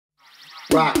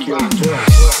Rock your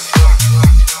voice.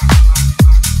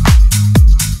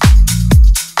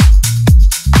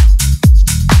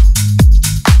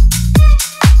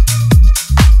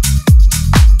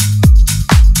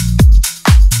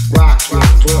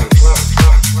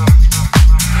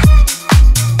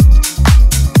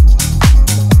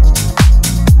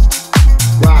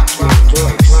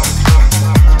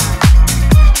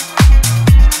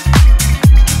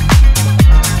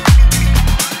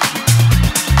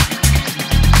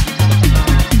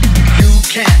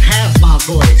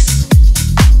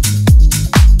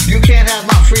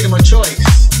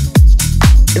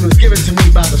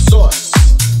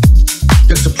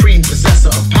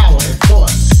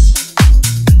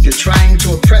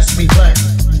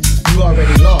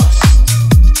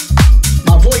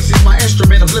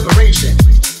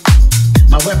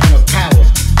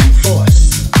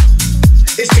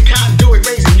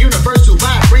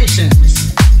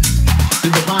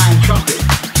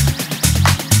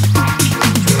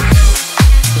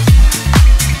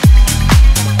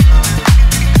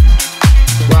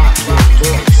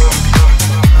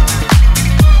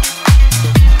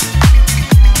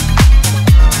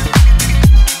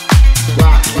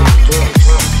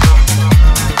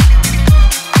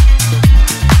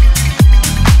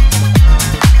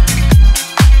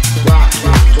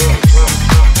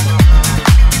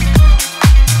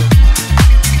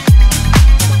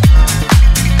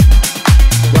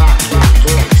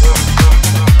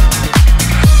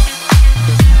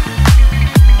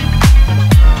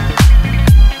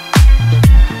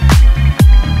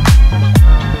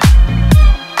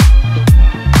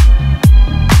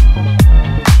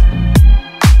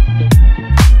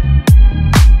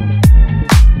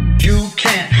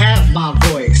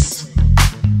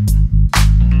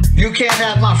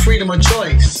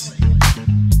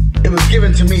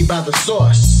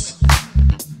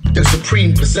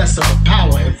 Possessor of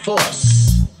power and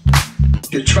force.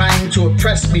 You're trying to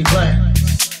oppress me, but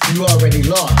you already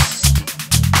lost.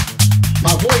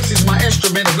 My voice is my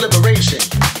instrument of liberation,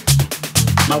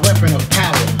 my weapon of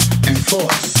power and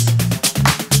force.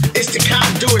 It's the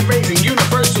conduit raising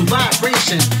universal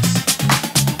vibrations,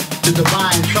 the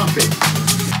divine trumpet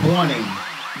warning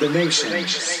the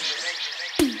nations.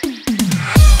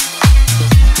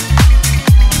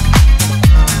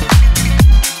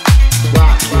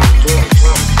 Rock your voice.